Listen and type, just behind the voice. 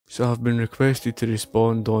So I've been requested to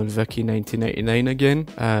respond on Viki 1999 again,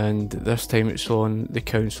 and this time it's on the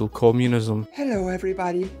Council Communism. Hello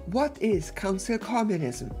everybody, what is Council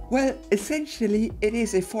Communism? Well, essentially it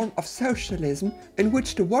is a form of socialism in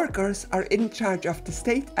which the workers are in charge of the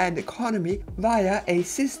state and economy via a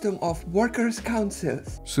system of workers'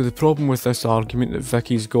 councils. So the problem with this argument that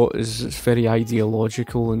Viki's got is it's very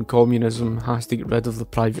ideological, and communism has to get rid of the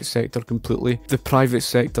private sector completely. The private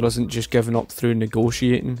sector isn't just given up through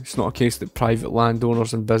negotiating. It's not a case that private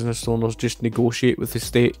landowners and business owners just negotiate with the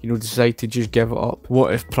state, decide to just give it up.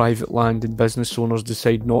 What if private land and business owners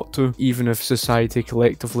decide not to? Even if society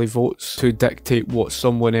collectively votes to dictate what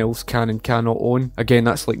someone else can and cannot own. Again,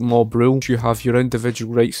 that's like mob rule. You have your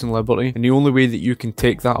individual rights and liberty, and the only way that you can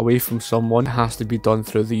take that away from someone has to be done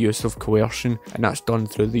through the use of coercion, and that's done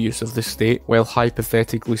through the use of the state. Well,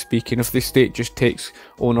 hypothetically speaking, if the state just takes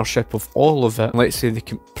ownership of all of it, let's say the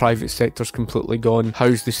private sector's completely gone,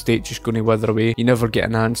 how's the state just going to wither away? You never get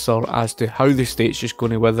an answer as to how the state's just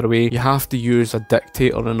going to wither away. You have to use a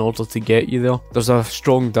dictator in order to get you there. There's a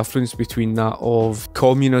strong difference between that of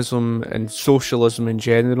communism and socialism in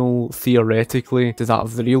general, theoretically, to that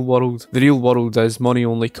of the real world. The real world is money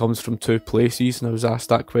only comes from two places, and I was asked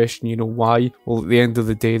that question, why? Well, at the end of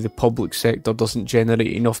the day, the public sector doesn't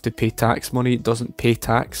generate enough to pay tax money. It doesn't pay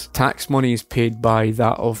tax. Tax money is paid by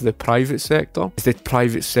that of the private sector. It's the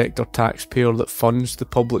private sector taxpayer that funds the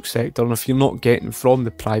public sector, and if you're not getting from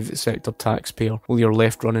the private sector taxpayer, well, you're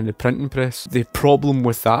left running the printing press. The problem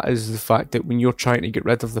with that is the fact that when you're trying to get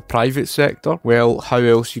rid of the private sector, well, how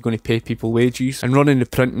else are you going to pay people wages? And running the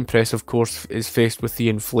printing press, of course, is faced with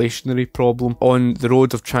the inflationary problem. On the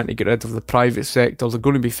road of trying to get rid of the private sector, they're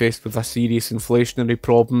going to be faced with a serious inflationary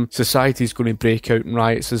problem. Society's going to break out in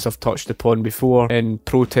riots, as I've touched upon before, in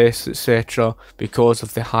protests, etc., because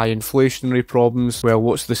of the high inflationary problems. Well,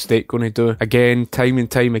 what's the state going to do? Again, time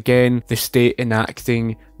and time again, the state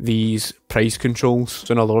enacting these price controls,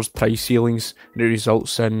 so in other words price ceilings, and it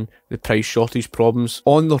results in the price shortage problems.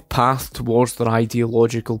 On their path towards their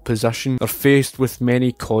ideological position, they're faced with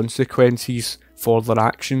many consequences for their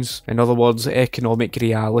actions. In other words, economic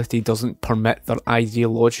reality doesn't permit their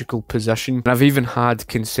ideological position. And I've even had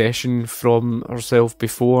concession from herself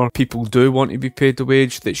before. People do want to be paid a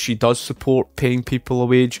wage, that she does support paying people a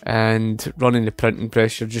wage, and running the printing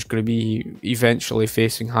press, you're just going to be eventually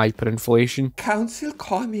facing hyperinflation. Council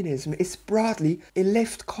communism is broadly a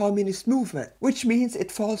left communist movement, which means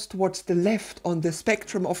it falls towards the left on the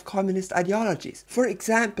spectrum of communist ideologies. For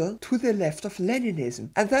example, to the left of Leninism.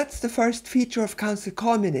 And that's the first feature of Council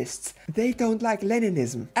Communists. They don't like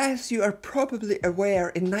Leninism. As you are probably aware,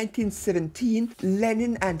 in 1917,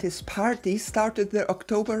 Lenin and his party started the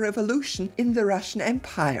October Revolution in the Russian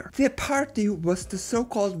Empire. Their party was the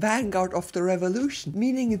so-called vanguard of the revolution,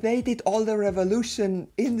 meaning they did all the revolution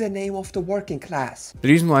in the name of the working class. The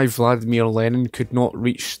reason why Vladimir Lenin could not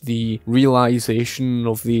reach the realization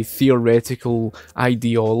of the theoretical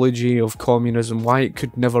ideology of communism, why it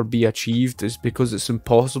could never be achieved, is because it's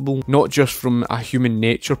impossible, not just from a human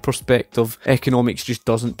nature perspective. Economics just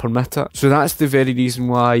doesn't permit it. So that's the very reason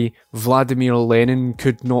why Vladimir Lenin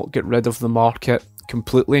could not get rid of the market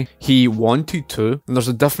completely. He wanted to, and there's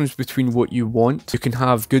a difference between what you want. You can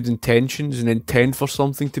have good intentions and intend for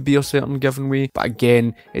something to be a certain given way, but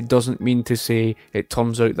again, it doesn't mean to say it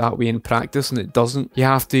turns out that way in practice, and it doesn't. You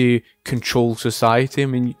have to control society. I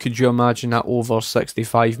mean, could you imagine that over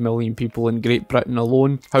 65 million people in Great Britain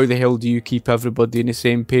alone? How the hell do you keep everybody on the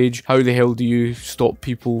same page? How the hell do you stop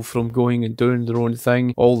people from going and doing their own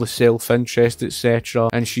thing? All the self-interest, etc.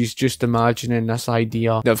 And she's just imagining this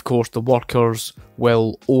idea that, of course, the workers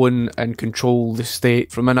will own and control the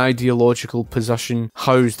state from an ideological position.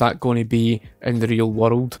 How's that going to be in the real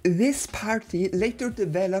world? This party later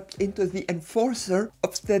developed into the enforcer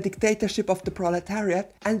of the dictatorship of the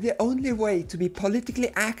proletariat and the only way to be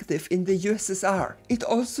politically active in the USSR. It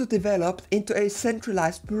also developed into a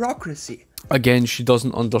centralized bureaucracy. Again, she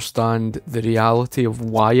doesn't understand the reality of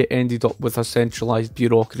why it ended up with a centralised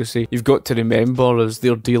bureaucracy. You've got to remember, as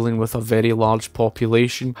they're dealing with a very large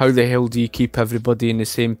population, how the hell do you keep everybody on the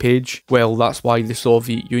same page? Well, that's why the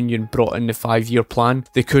Soviet Union brought in the 5-year plan.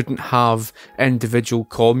 They couldn't have individual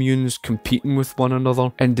communes competing with one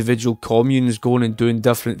another, individual communes going and doing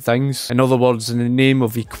different things. In other words, in the name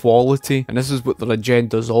of equality, and this is what their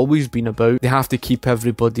agenda's always been about, they have to keep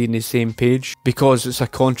everybody on the same page, because it's a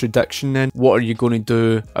contradiction then. What are you going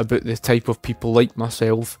to do about the type of people like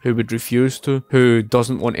myself who would refuse to, who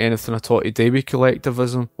doesn't want anything at all to do with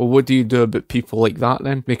collectivism? Well, what do you do about people like that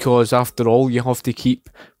then? Because after all, you have to keep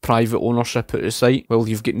private ownership out of sight, well,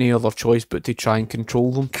 you've got no other choice but to try and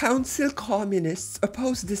control them. Council communists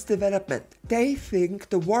oppose this development. They think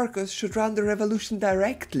the workers should run the revolution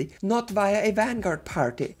directly, not via a vanguard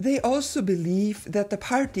party. They also believe that the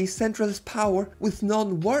party centralizes power with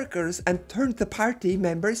non-workers and turned the party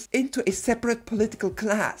members into a separate political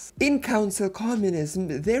class. In council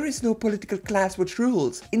communism, there is no political class which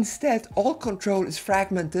rules. Instead, all control is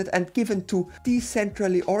fragmented and given to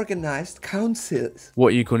decentrally organized councils. What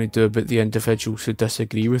are you going to do about the individuals who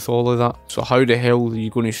disagree with all of that? So how the hell are you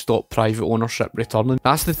going to stop private ownership returning?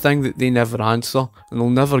 That's the thing that they never answer, and they'll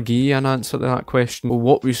never give you an answer to that question. Well,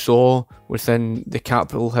 what we saw within the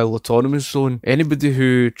Capitol Hill Autonomous Zone, anybody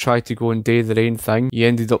who tried to go and do their own thing, you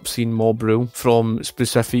ended up seeing mob rule from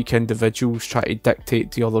specific individuals trying to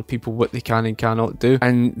dictate to other people what they can and cannot do,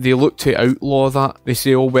 and they look to outlaw that. They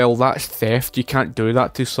say, oh well, that's theft, you can't do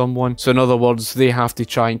that to someone. So in other words, they have to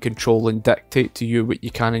try and control and dictate to you what you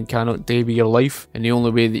can and cannot do with your life, and the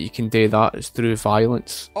only way that you can do that is through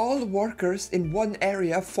violence. All workers in one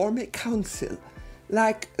area form a council,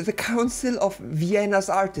 like the Council of Vienna's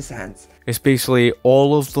Artisans. It's basically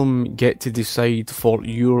all of them get to decide for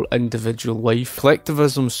your individual life.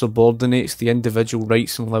 Collectivism subordinates the individual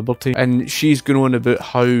rights and liberty, and she's going on about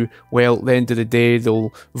how, well, at the end of the day,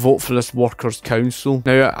 they'll vote for this workers' council.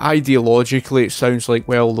 Now, ideologically, it sounds like,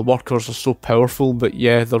 well, the workers are so powerful, but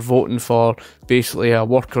yeah, they're voting for basically a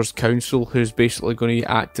workers' council who's basically going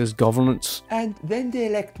to act as governance. And then they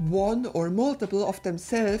elect one or multiple of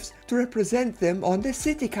themselves to represent them on the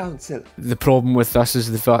city council. The problem with this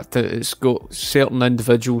is the fact that it's got certain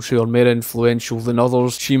individuals who are more influential than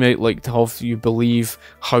others. She might like to have you believe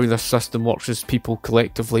how this system works is people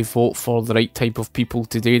collectively vote for the right type of people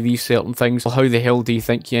to do these certain things. Well, how the hell do you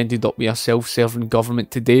think you ended up with a self-serving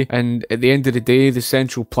government today? And at the end of the day, the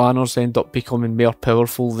central planners end up becoming more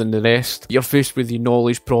powerful than the rest. You're faced with the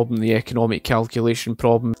knowledge problem, the economic calculation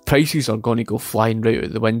problem. Prices are going to go flying right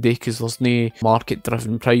out the window because there's no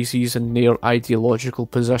market-driven prices in their ideological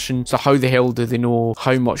position. So how the hell do they know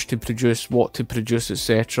how much to produce, what to produce,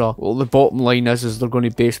 etc.? Well, the bottom line is they're going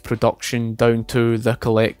to base production down to the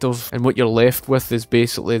collective, and what you're left with is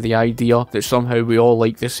basically the idea that somehow we all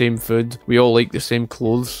like the same food, we all like the same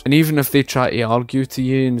clothes. And even if they try to argue to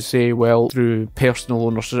you and say, well, through personal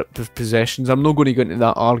ownership of possessions, I'm not going to go into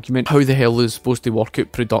that argument. How the hell is supposed to work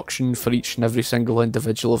out production for each and every single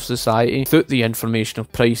individual of society without the information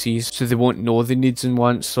of prices, so they won't know the needs and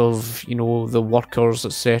wants of, you know, the workers,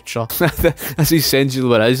 etc. That's essentially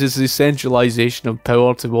what it is the centralisation of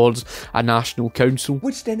power towards a national council,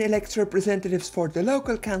 which then elects representatives for the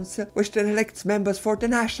local council, which then elects members for the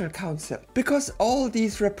national council. Because all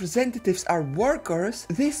these representatives are workers,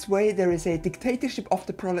 this way there is a dictatorship of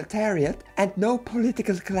the proletariat and no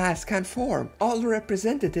political class can form. All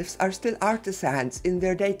representatives are still artisans in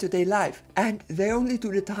their day-to-day life, and they only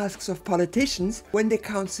do the tasks of politicians when the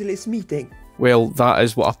council is meeting. Well, that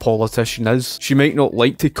is what a politician is. She might not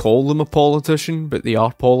like to call them a politician, but they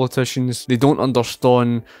are politicians. They don't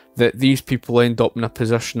understand that these people end up in a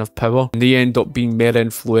position of power, and they end up being more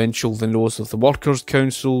influential than those of the workers'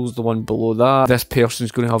 councils, the one below that. This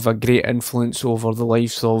person's going to have a great influence over the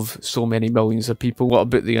lives of so many millions of people. What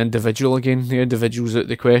about the individual again? The individual's out of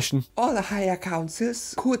the question. All the higher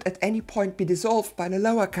councils could at any point be dissolved by the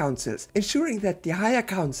lower councils, ensuring that the higher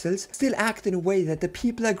councils still act in a way that the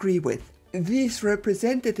people agree with. These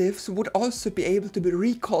representatives would also be able to be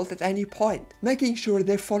recalled at any point, making sure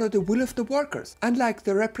they follow the will of the workers, unlike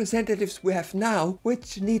the representatives we have now,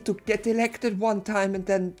 which need to get elected one time and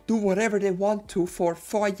then do whatever they want to for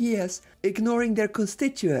 4 years, ignoring their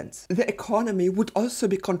constituents. The economy would also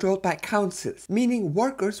be controlled by councils, meaning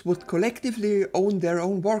workers would collectively own their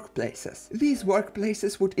own workplaces. These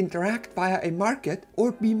workplaces would interact via a market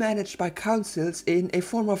or be managed by councils in a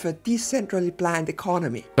form of a decentrally planned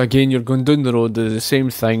economy. Again, you're going down the road of the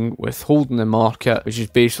same thing with holding the market, which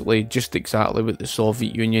is basically just exactly what the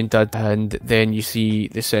Soviet Union did, and then you see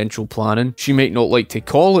the central planning. She might not like to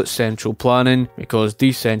call it central planning because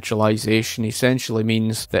decentralisation essentially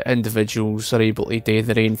means that individuals are able to do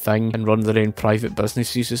their own thing and run their own private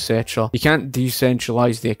businesses, etc. You can't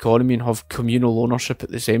decentralise the economy and have communal ownership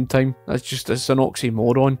at the same time. It's an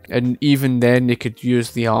oxymoron. And even then they could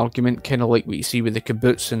use the argument, kind of like what you see with the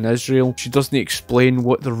kibbutz in Israel. She doesn't explain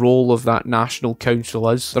what the role of that national council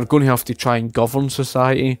is. They're going to have to try and govern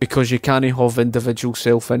society because you can't have individual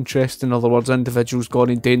self-interest. In other words, individuals going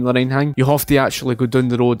and doing their own thing. You have to actually go down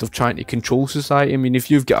the road of trying to control society. I mean,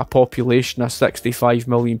 if you've got a population of 65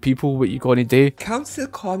 million people, what you gonna do? Council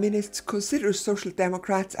communists consider social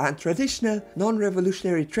democrats and traditional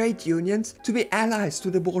non-revolutionary trade unions to be allies to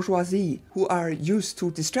the bourgeoisie, who are used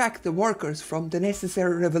to distract the workers from the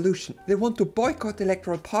necessary revolution. They want to boycott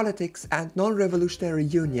electoral politics and non-revolutionary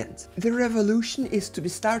unions. The revolution is to be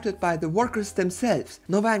started by the workers themselves,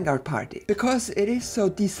 no vanguard party. Because it is so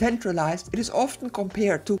decentralized, it is often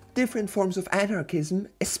compared to different forms of anarchism,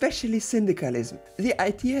 especially syndicalism. The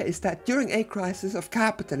idea is that during a crisis of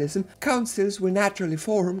capitalism, councils will naturally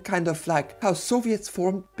form, kind of like how Soviets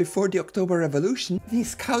formed before the October Revolution.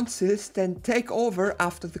 These councils then take over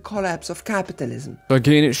after the collapse of capitalism. So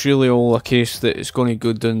again, it's really all a case that it's going to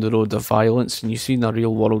go down the road of violence, and you've seen a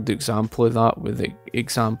real world example of that with the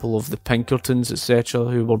example of the Pinkertons, etc.,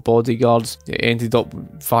 who were bodyguards. It ended up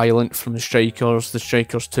violent from the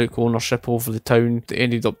strikers took ownership over the town, they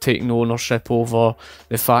ended up taking ownership over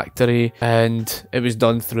the factory, and it was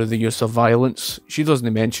done through the use of violence. She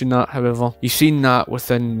doesn't mention that, however. You've seen that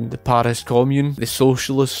within the Paris Commune, the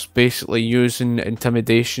socialists basically using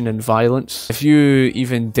intimidation and violence. If you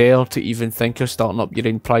even dare to even think of starting up your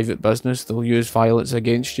own private business, they'll use violence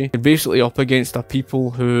against you. You're basically up against a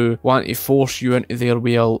people who want to force you into their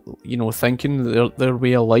way of, thinking, their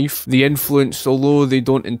way of life. The influence, although they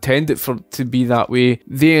don't intend it for to be that way,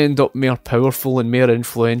 they end up more powerful and more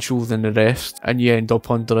influential than the rest, and you end up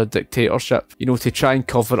under a dictatorship. To try and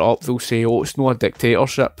cover it up, they'll say, oh, it's not a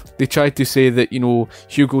dictatorship. They tried to say that,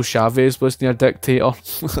 Hugo Chavez wasn't a dictator.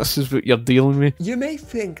 This is what you're dealing with. You may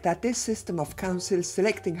think that this system of councils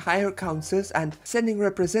selecting higher councils and sending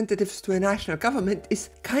representatives to a national government is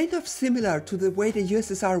kind of similar to the way the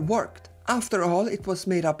USSR worked. After all, it was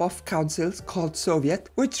made up of councils called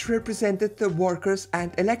Soviet, which represented the workers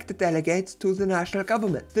and elected delegates to the national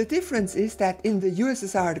government. The difference is that in the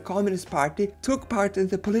USSR, the Communist Party took part in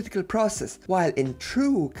the political process, while in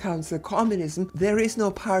true council communism, there is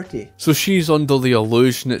no party. So she's under the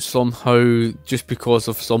illusion that somehow, just because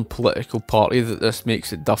of some political party, that this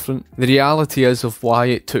makes it different. The reality is of why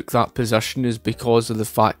it took that position is because of the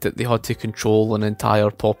fact that they had to control an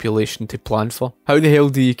entire population to plan for. How the hell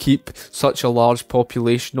do you keep such a large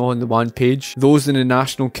population on the one page? Those in the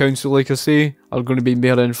National Council, like I say, are going to be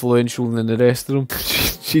more influential than the rest of them.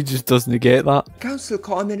 She just doesn't get that. Council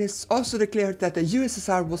communists also declared that the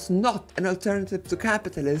USSR was not an alternative to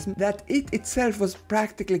capitalism, that it itself was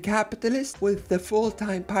practically capitalist, with the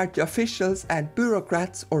full-time party officials and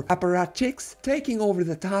bureaucrats or apparatchiks taking over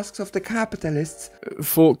the tasks of the capitalists.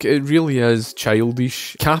 Folk, it really is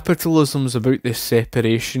childish. Capitalism's about the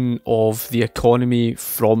separation of the economy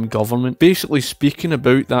from government. Basically speaking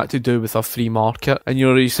about that to do with a free market, and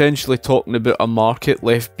you're essentially talking about a market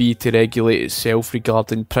left be to regulate itself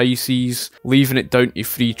regarding prices, leaving it down to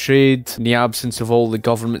free trade, in the absence of all the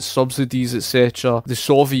government subsidies, etc. The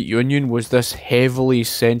Soviet Union was this heavily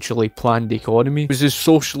centrally planned economy. It was as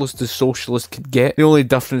socialist could get. The only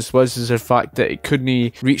difference was the fact that it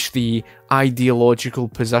couldn't reach the ideological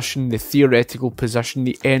position, the theoretical position,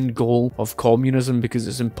 the end goal of communism, because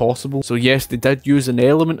it's impossible. So yes, they did use an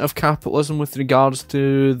element of capitalism with regards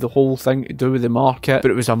to the whole thing to do with the market,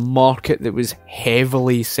 but it was a market that was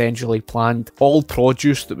heavily centrally planned. All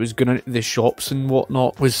produce that was going into the shops and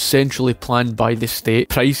whatnot was centrally planned by the state.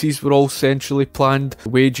 Prices were all centrally planned. The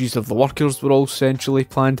wages of the workers were all centrally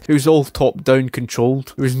planned. It was all top-down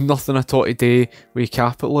controlled. There was nothing at all to do with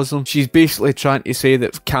capitalism. She's basically trying to say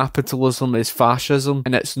that capitalism is fascism,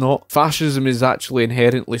 and it's not. Fascism is actually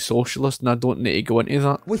inherently socialist, and I don't need to go into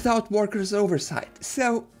that. Without workers' oversight.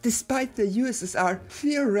 So, despite the USSR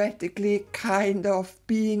theoretically kind of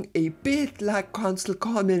being a bit like council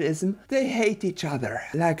communism, they hate each other,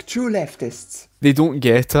 like true leftists. They don't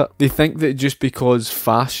get it. They think that just because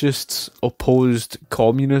fascists opposed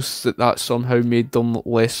communists, that somehow made them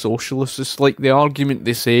less socialist. It's like the argument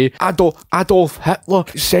they say, Adolf Hitler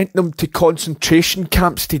sent them to concentration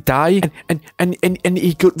camps to die, and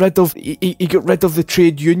he got rid of the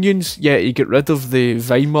trade unions. Yeah, he got rid of the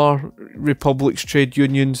Weimar Republic's trade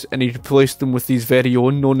unions, and he replaced them with his very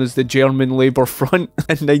own, known as the German Labour Front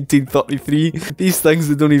in 1933. These things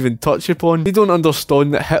they don't even touch upon. They don't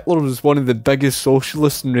understand that Hitler was one of the biggest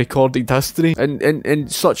socialists in recorded history, and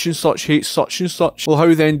such and such hates such and such. Well,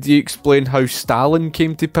 how then do you explain how Stalin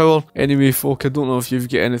came to power? Anyway, folk, I don't know if you've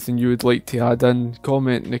got anything you would like to add in.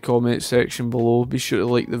 Comment in the comment section below. Be sure to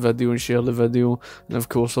like the video and share the video, and of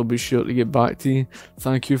course I'll be sure to get back to you.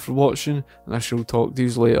 Thank you for watching, and I shall talk to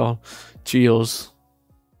you later. Cheers.